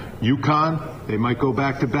year. UConn, they might go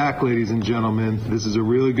back-to-back, ladies and gentlemen. This is a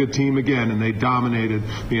really good team again, and they dominated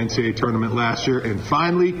the NCAA tournament last year. And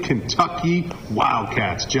finally, Kentucky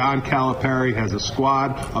Wildcats. John Calipari has a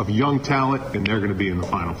squad of young talent, and they're going to be in the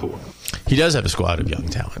Final Four. He does have a squad of young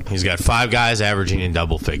talent. He's got 5 guys averaging in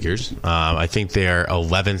double figures. I think they're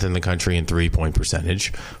 11th in the country in three-point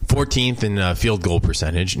percentage, 14th in field goal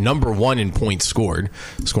percentage, number 1 in points scored,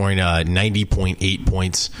 scoring 90.8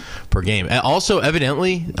 points per game. Also,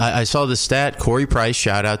 evidently, I saw the stat. Corey Price,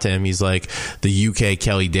 shout out to him. He's like the UK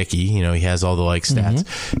Kelly Dickey. He has all the stats.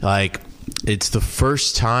 Mm-hmm. It's the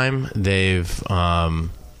first time they've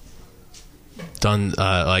done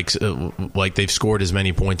they've scored as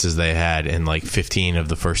many points as they had in 15 of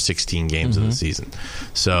the first 16 games of the season.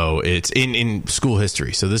 So it's in school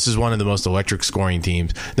history. So this is one of the most electric scoring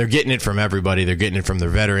teams. They're getting it from everybody. They're getting it from their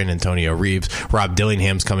veteran Antonio Reeves. Rob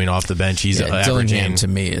Dillingham's coming off the bench. He's Dillingham to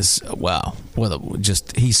me is wow.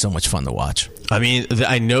 He's so much fun to watch. I mean,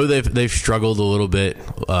 I know they've struggled a little bit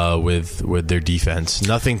with their defense.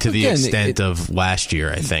 Nothing to the extent of last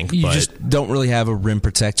year, I think. You just don't really have a rim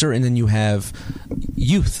protector, and then you have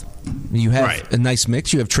youth. You have a nice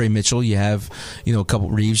mix. You have Trey Mitchell. You have a couple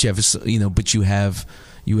Reeves. You have but you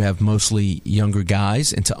have mostly younger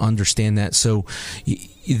guys, and to understand that, so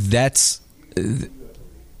that's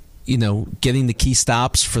getting the key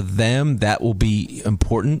stops for them, that will be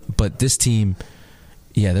important. But this team,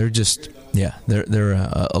 they're just Yeah, they're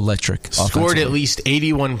electric. Scored at least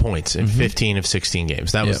 81 points in 15 of 16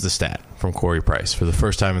 games. That was the stat from Corey Price for the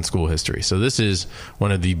first time in school history. So this is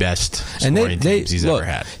one of the best scoring teams he's ever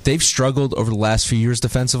had. They've struggled over the last few years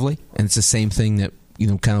defensively, and it's the same thing that,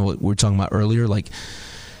 kind of what we were talking about earlier. Like,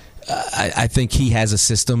 I think he has a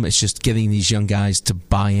system. It's just getting these young guys to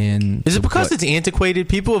buy in. Is it because it's antiquated?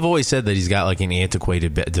 People have always said that he's got like an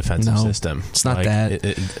antiquated defensive system. It's not that.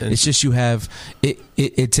 It's just you have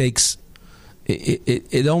it takes.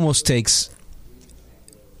 It almost takes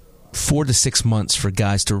 4 to 6 months for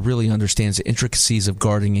guys to really understand the intricacies of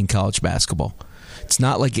guarding in college basketball. It's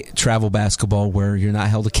not like travel basketball where you're not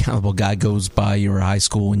held accountable. Guy goes by your high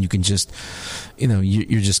school and you can just,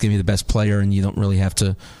 you're just going to be the best player and you don't really have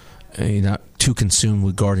to, you're not too consumed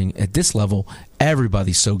with guarding. At this level,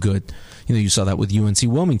 everybody's so good. You saw that with UNC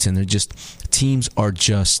Wilmington. Teams are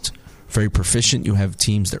just very proficient. You have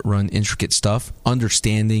teams that run intricate stuff,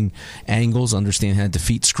 understanding angles, understanding how to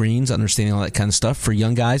defeat screens, understanding all that kind of stuff for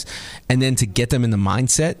young guys. And then to get them in the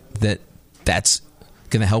mindset that's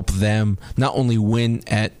going to help them not only win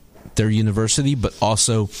at their university, but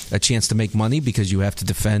also a chance to make money because you have to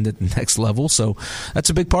defend at the next level. So that's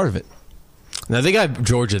a big part of it. Now, they got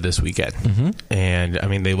Georgia this weekend, and,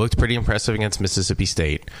 they looked pretty impressive against Mississippi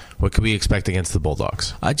State. What could we expect against the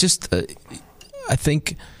Bulldogs? I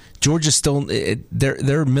think Georgia's still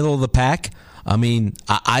they're middle of the pack.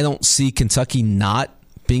 I don't see Kentucky not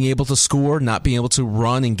being able to score, not being able to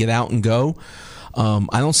run and get out and go.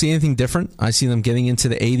 I don't see anything different. I see them getting into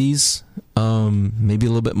the 80s, maybe a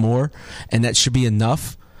little bit more, and that should be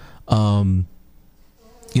enough. For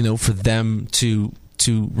them to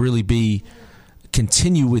really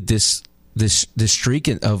continue with this streak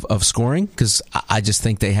of scoring, because I just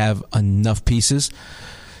think they have enough pieces.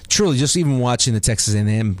 Truly, just even watching the Texas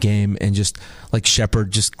A&M game and just like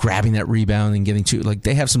Shepard just grabbing that rebound and getting to, like,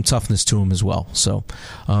 they have some toughness to them as well. So,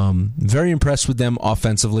 very impressed with them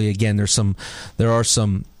offensively. Again, there are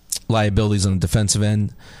some liabilities on the defensive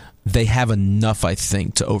end. They have enough, I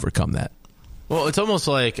think, to overcome that. Well, it's almost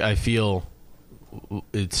like I feel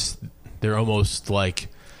they're almost like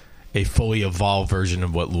a fully evolved version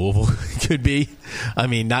of what Louisville could be.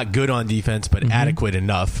 Not good on defense, but adequate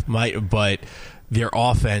enough. But their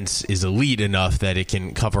offense is elite enough that it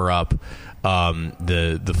can cover up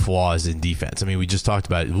the flaws in defense. We just talked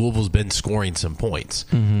about it. Louisville's been scoring some points,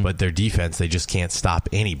 but their defense, they just can't stop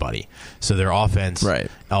anybody. So their offense,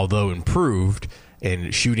 although improved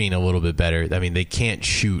and shooting a little bit better, they can't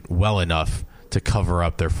shoot well enough to cover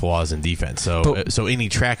up their flaws in defense. So any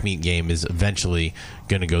track meet game is eventually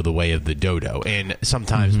going to go the way of the dodo. And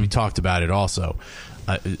sometimes we talked about it also,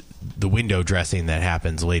 the window dressing that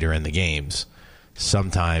happens later in the games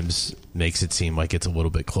sometimes makes it seem like it's a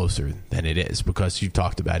little bit closer than it is, because you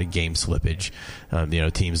talked about game slippage.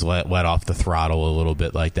 Teams let off the throttle a little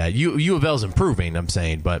bit like that. U of L's improving, I'm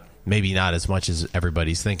saying, but maybe not as much as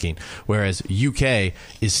everybody's thinking. Whereas UK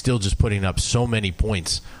is still just putting up so many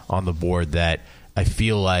points on the board that I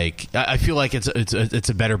feel like it's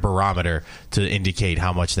a better barometer to indicate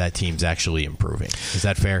how much that team's actually improving. Is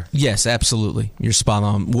that fair? Yes, absolutely. You're spot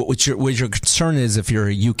on. What your concern is, if you're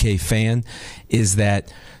a UK fan, is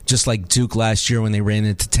that just like Duke last year when they ran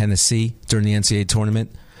into Tennessee during the NCAA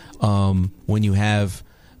tournament, when you have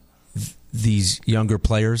these younger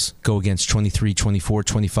players go against 23, 24,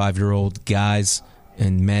 25-year-old guys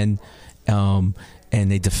and men, and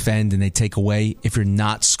they defend and they take away. If you're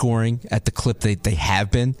not scoring at the clip they have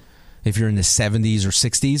been, if you're in the 70s or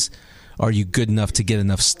 60s, are you good enough to get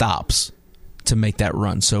enough stops to make that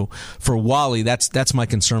run? So for Wally, that's my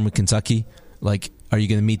concern with Kentucky. Like, are you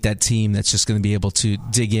going to meet that team that's just going to be able to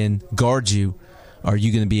dig in, guard you? Are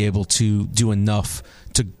you going to be able to do enough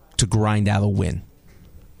to grind out a win?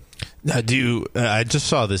 Now, I just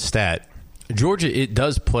saw this stat. Georgia, it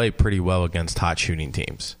does play pretty well against hot shooting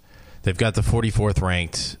teams. They've got the 44th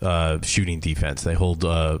ranked shooting defense. They hold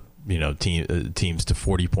teams to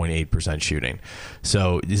 40.8% shooting.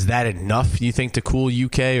 So is that enough, you think, to cool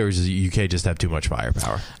UK, or does the UK just have too much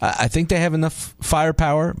firepower? I think they have enough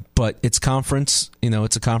firepower, but it's conference.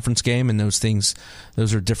 It's a conference game, and those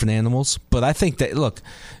are different animals. But I think that, look,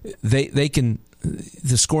 they can.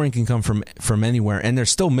 The scoring can come from anywhere, and they're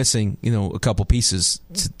still missing, a couple pieces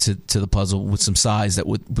to the puzzle with some size that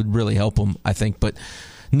would really help them, I think. But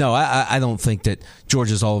no, I don't think that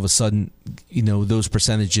Georgia's all of a sudden, those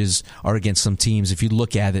percentages are against some teams. If you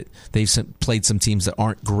look at it, they've played some teams that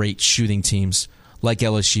aren't great shooting teams, like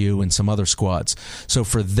LSU and some other squads. So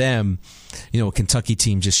for them, a Kentucky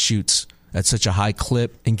team just shoots at such a high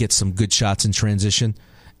clip and gets some good shots in transition,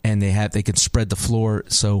 and they can spread the floor.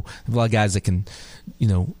 So a lot of guys that can,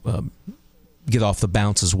 get off the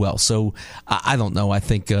bounce as well. So I don't know. I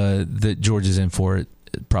think that Georgia's in for it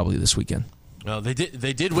probably this weekend. Well, they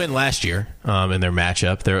did win last year in their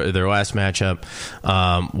matchup. Their last matchup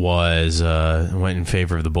went in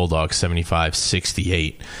favor of the Bulldogs,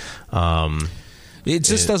 75-68. It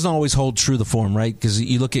just doesn't always hold true to form, right? Because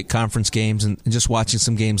you look at conference games and just watching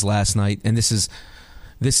some games last night, and this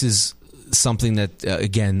is something that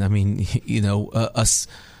again, I mean, us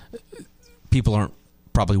people aren't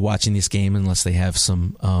probably watching this game unless they have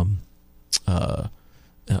some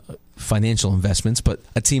financial investments, but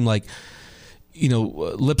a team like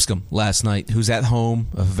Lipscomb last night, who's at home,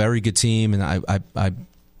 a very good team, and I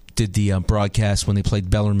did the broadcast when they played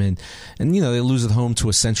Bellarmine, and they lose at home to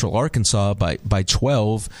a Central Arkansas by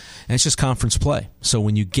 12, and it's just conference play. So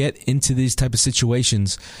when you get into these type of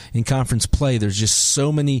situations in conference play, there's just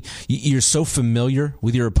so many. You're so familiar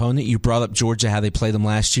with your opponent. You brought up Georgia, how they played them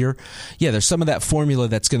last year. Yeah, there's some of that formula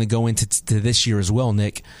that's going to go into this year as well,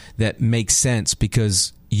 Nick, that makes sense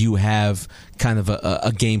because you have kind of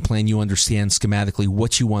a game plan. You understand schematically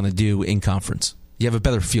what you want to do in conference. You have a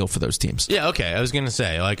better feel for those teams. Yeah, okay. I was going to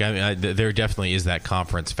say, there definitely is that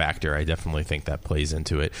conference factor. I definitely think that plays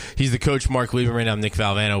into it. He's the coach, Mark Lieberman. I'm Nick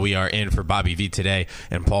Valvano. We are in for Bobby V today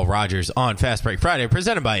and Paul Rogers on Fast Break Friday,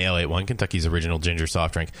 presented by Ale8One, Kentucky's original ginger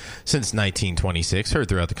soft drink since 1926. Heard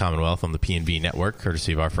throughout the Commonwealth on the PNV network,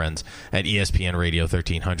 courtesy of our friends at ESPN Radio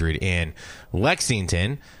 1300 in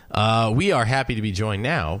Lexington. We are happy to be joined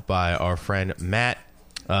now by our friend Matt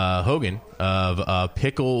Hogan of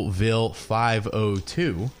Pickleville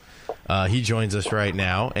 502. He joins us right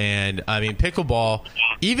now. And, I mean, pickleball,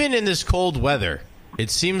 even in this cold weather, it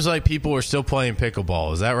seems like people are still playing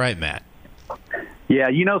pickleball. Is that right, Matt? Yeah,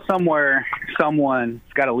 somewhere someone's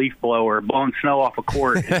got a leaf blower blowing snow off a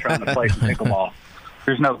court and trying to play some pickleball.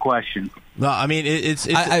 There's no question. No, I mean, it's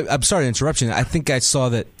I'm sorry to interrupt you. I think I saw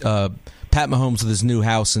that Pat Mahomes with his new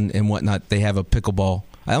house and whatnot, they have a pickleball.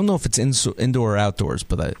 I don't know if it's indoor or outdoors,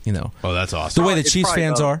 but Oh, that's awesome. The way the Chiefs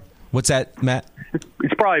fans both. are. What's that, Matt?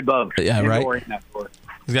 It's probably both. Yeah, indoor right. and outdoor.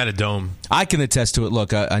 He's got a dome. I can attest to it.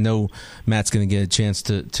 Look, I know Matt's going to get a chance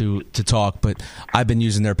to talk, but I've been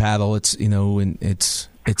using their paddle. It's and it's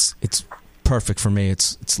perfect for me.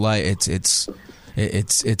 It's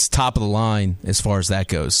top of the line as far as that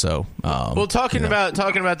goes. So, talking about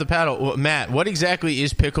the paddle, Matt, what exactly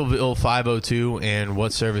is Pickleville 502, and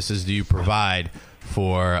what services do you provide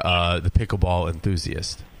for the pickleball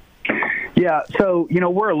enthusiast? Yeah, so,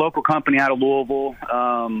 we're a local company out of Louisville.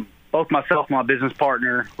 Both myself and my business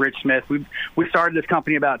partner, Rich Smith, we started this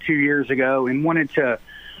company about 2 years ago and wanted to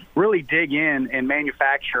really dig in and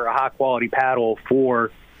manufacture a high-quality paddle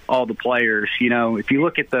for all the players. If you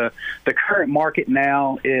look at the current market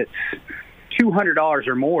now, it's $200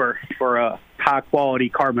 or more for a high-quality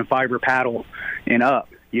carbon fiber paddle and up,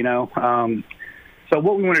 So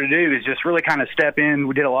what we wanted to do is just really kind of step in.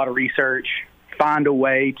 We did a lot of research, find a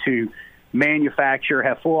way to manufacture,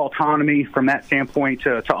 have full autonomy from that standpoint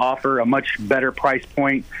to offer a much better price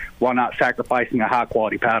point while not sacrificing a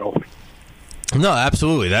high-quality paddle. No,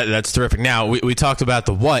 absolutely. That's terrific. Now, we talked about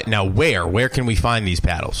the what. Now, where can we find these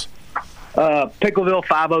paddles? Pickleville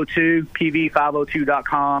 502,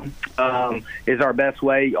 pv502.com is our best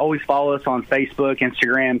way. Always follow us on Facebook,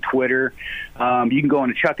 Instagram, Twitter. You can go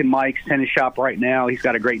into Chuck and Mike's tennis shop right now. He's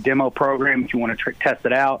got a great demo program if you want to test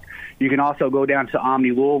it out. You can also go down to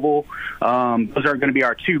Omni Louisville. Those are going to be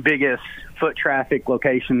our two biggest foot traffic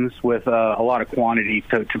locations with a lot of quantity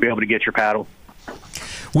to be able to get your paddle.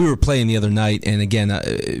 We were playing the other night, and again,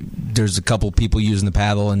 there's a couple people using the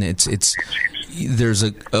paddle, and there's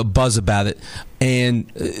a buzz about it, and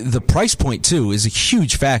the price point too is a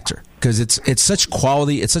huge factor because it's such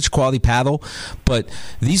quality paddle, but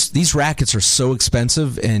these rackets are so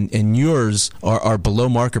expensive, and yours are below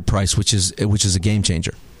market price, which is a game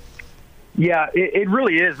changer. Yeah, it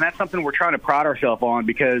really is, and that's something we're trying to pride ourselves on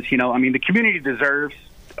because the community deserves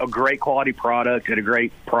a great quality product at a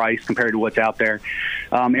great price compared to what's out there.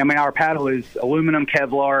 Our paddle is aluminum,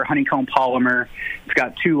 Kevlar, honeycomb polymer. It's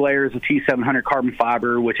got 2 layers of T700 carbon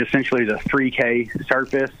fiber, which essentially is a 3K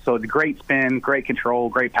surface. So it's great spin, great control,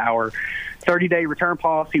 great power. 30-day return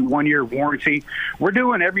policy, 1-year warranty. We're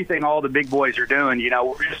doing everything all the big boys are doing.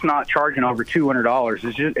 We're just not charging over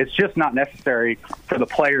 $200. It's just not necessary for the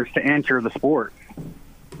players to enter the sport.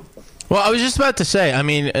 Well, I was just about to say, I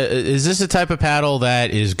mean, is this a type of paddle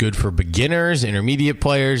that is good for beginners, intermediate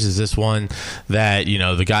players? Is this one that,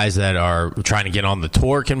 the guys that are trying to get on the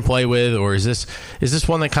tour can play with? Or is this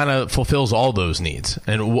one that kind of fulfills all those needs?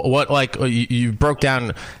 And what you broke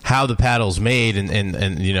down how the paddle's made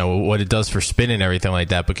and what it does for spin and everything like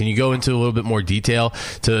that. But can you go into a little bit more detail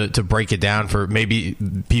to break it down for maybe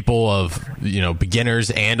people of,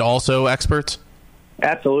 beginners and also experts?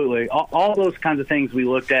 Absolutely. All those kinds of things we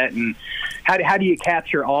looked at, and how do you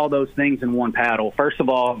capture all those things in one paddle? First of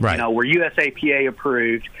all, we're USAPA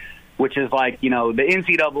approved, which is like, the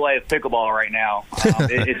NCAA of pickleball right now.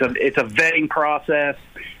 It's a vetting process.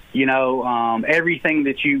 Everything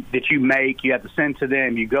that you make, you have to send to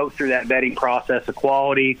them. You go through that vetting process of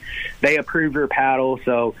quality. They approve your paddle.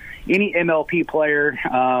 So any MLP player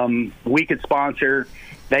we could sponsor,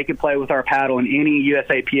 they could play with our paddle in any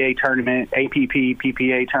USAPA tournament, APP,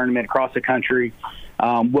 PPA tournament across the country.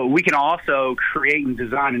 But we can also create and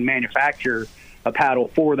design and manufacture a paddle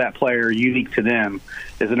for that player unique to them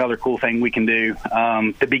is another cool thing we can do.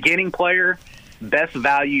 The beginning player, best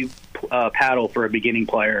value paddle for a beginning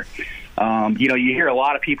player. You hear a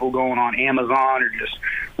lot of people going on Amazon or just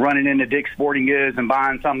running into Dick's Sporting Goods and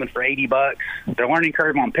buying something for $80. Their learning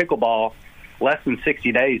curve on pickleball, less than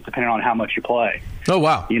 60 days, depending on how much you play. Oh,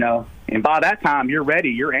 wow. And by that time, you're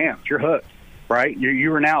ready. You're amped. You're hooked, right?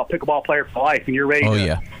 You are now a pickleball player for life, and you're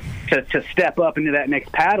ready to step up into that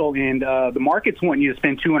next paddle. And the market's wanting you to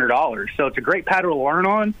spend $200. So it's a great paddle to learn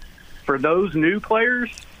on for those new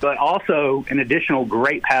players, but also an additional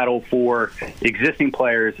great paddle for existing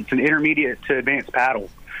players. It's an intermediate to advanced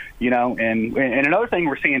paddle, And another thing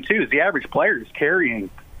we're seeing, too, is the average player is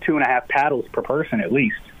carrying 2.5 paddles per person at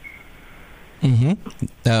least.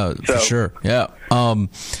 For sure. Yeah. I'm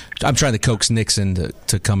trying to coax Nixon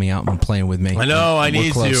to coming out and playing with me. I know. I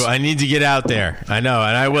need to get out there. I know,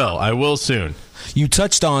 and I will. I will soon. You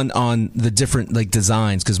touched on the different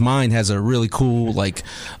designs, because mine has a really cool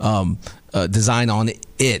design on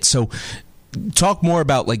it. So talk more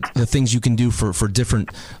about the things you can do for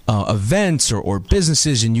different events or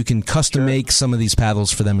businesses, and you can custom make some of these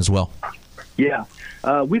paddles for them as well. Yeah.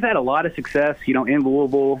 We've had a lot of success, in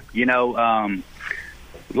Louisville,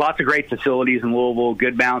 lots of great facilities in Louisville.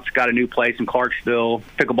 Good Bounce got a new place in Clarksville.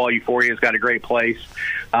 Pickleball Euphoria's got a great place.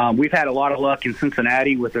 We've had a lot of luck in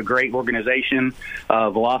Cincinnati with a great organization,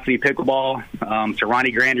 Velocity Pickleball. To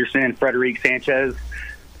Ronnie Granderson, Frederic Sanchez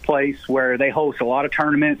place, where they host a lot of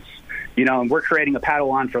tournaments, and we're creating a paddle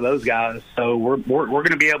line for those guys. So we're going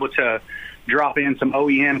to be able to drop in some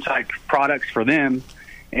OEM type products for them.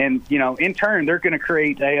 And, in turn, they're going to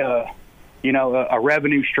create a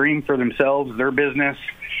revenue stream for themselves, their business,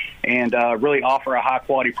 and really offer a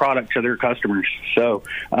high-quality product to their customers. So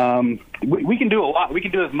we can do a lot. We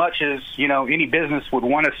can do as much as, any business would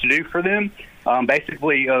want us to do for them,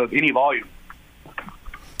 basically of any volume.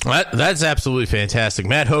 That's absolutely fantastic.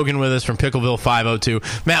 Matt Hogan with us from Pickleville 502.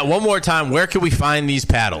 Matt, one more time, where can we find these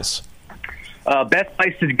paddles? Best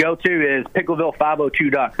place to go to is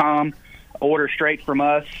pickleville502.com. Order straight from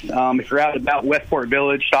us. If you're out about Westport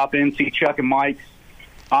Village, stop in, see Chuck and Mike's.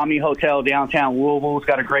 Omni Hotel downtown Louisville's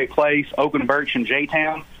got a great place. Oak and Birch in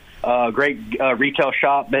J-Town, great retail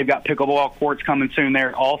shop. They've got pickleball courts coming soon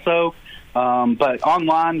there also. But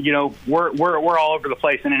online, we're all over the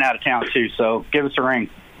place, in and out of town too. So give us a ring.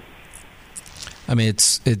 I mean,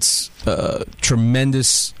 it's a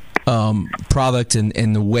tremendous product,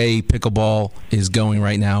 and the way pickleball is going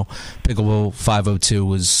right now. Pickleball 502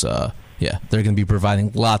 was. They're going to be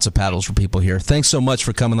providing lots of paddles for people here. Thanks so much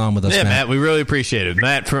for coming on with us, Matt. We really appreciate it.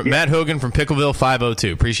 Matt Hogan from Pickleville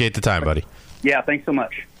 502. Appreciate the time, buddy. Yeah, thanks so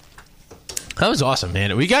much. That was awesome,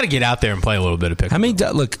 man. We got to get out there and play a little bit of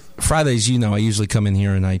pickleball. Look, Fridays, I usually come in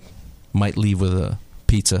here and I might leave with a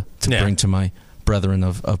pizza to bring to my brethren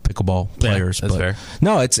of pickleball players. That's fair.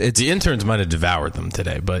 No, it's the interns might have devoured them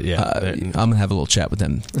today, but I'm gonna have a little chat with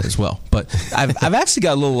them as well. But I've actually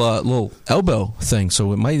got a little elbow thing,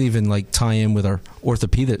 so it might even tie in with our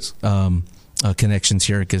orthopedics connections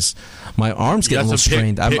here, because my arm's getting a little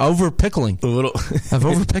strained. I'm over pickling. I've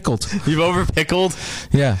over pickled. You've over pickled?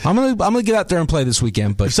 Yeah, I'm gonna get out there and play this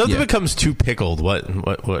weekend. But if something becomes too pickled,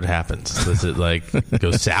 what happens? Does it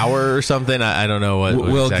go sour or something? I don't know what.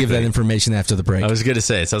 We'll give that information after the break. I was gonna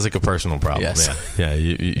say it sounds like a personal problem. Yes. Yeah,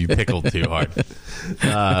 you pickled too hard.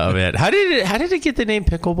 Oh man, how did it get the name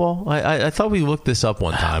pickleball? I thought we looked this up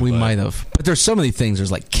one time. We might have, but there's so many things.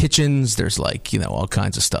 There's kitchens. There's all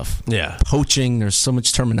kinds of stuff. Yeah. There's so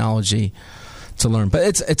much terminology to learn, but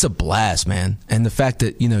it's a blast, man. And the fact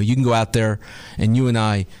that you can go out there and you and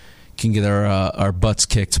I can get our butts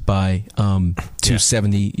kicked by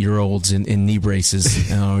 270-year-olds in knee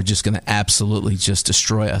braces. We're just going to absolutely just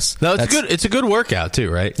destroy us. No, it's good. It's a good workout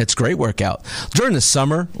too, right? It's a great workout. During the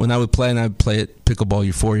summer, when I would play, and I would play at Pickleball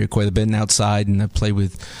Euphoria quite a bit and outside, and I play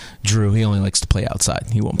with Drew. He only likes to play outside.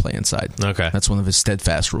 He won't play inside. Okay. That's one of his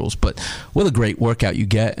steadfast rules. But what a great workout you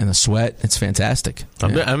get and a sweat. It's fantastic.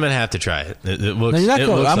 I'm going to have to try it. It looks, no, you're not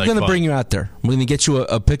going. I'm going to fun. bring you out there. We're going to get you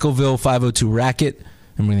a Pickleville 502 racket,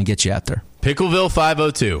 and we're going to get you out there. Pickleville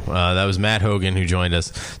 502. That was Matt Hogan who joined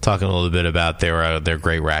us talking a little bit about their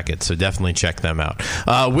great rackets. So definitely check them out.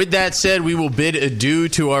 With that said, we will bid adieu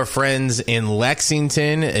to our friends in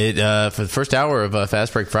Lexington for the first hour of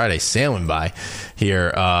Fast Break Friday, sailing by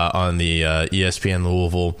here on the ESPN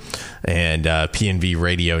Louisville and PNV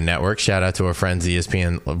Radio Network. Shout out to our friends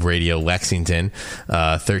ESPN Radio Lexington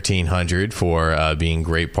 1300 for being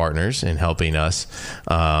great partners in helping us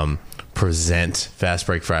present Fast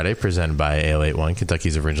Break Friday, presented by Ale8One,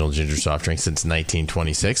 Kentucky's original ginger soft drink since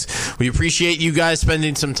 1926. We appreciate you guys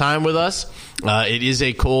spending some time with us. It is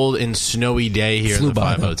a cold and snowy day here in the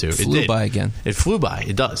 502. It flew by again. It flew by.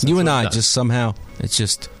 It does. You and I just somehow, it's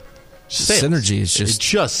just... synergy is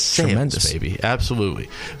just tremendous, baby. Absolutely.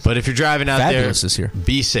 But if you're driving out Fabulous there, is here.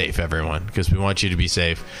 Be safe, everyone, because we want you to be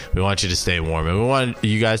safe. We want you to stay warm, and we want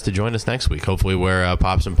you guys to join us next week. Hopefully, where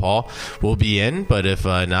Pops and Paul will be in, but if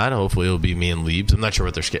not, hopefully it'll be me and Liebs. I'm not sure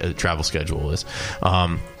what their travel schedule is.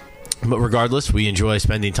 But regardless, we enjoy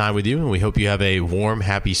spending time with you, and we hope you have a warm,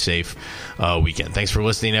 happy, safe weekend. Thanks for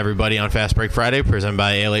listening, everybody, on Fast Break Friday, presented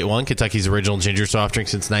by Ale8One, Kentucky's original ginger soft drink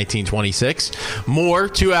since 1926.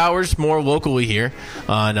 2 hours more locally here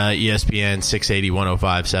on ESPN 680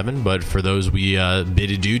 105.7. But for those we bid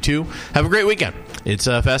adieu to, have a great weekend. It's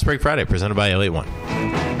Fast Break Friday, presented by Ale8One.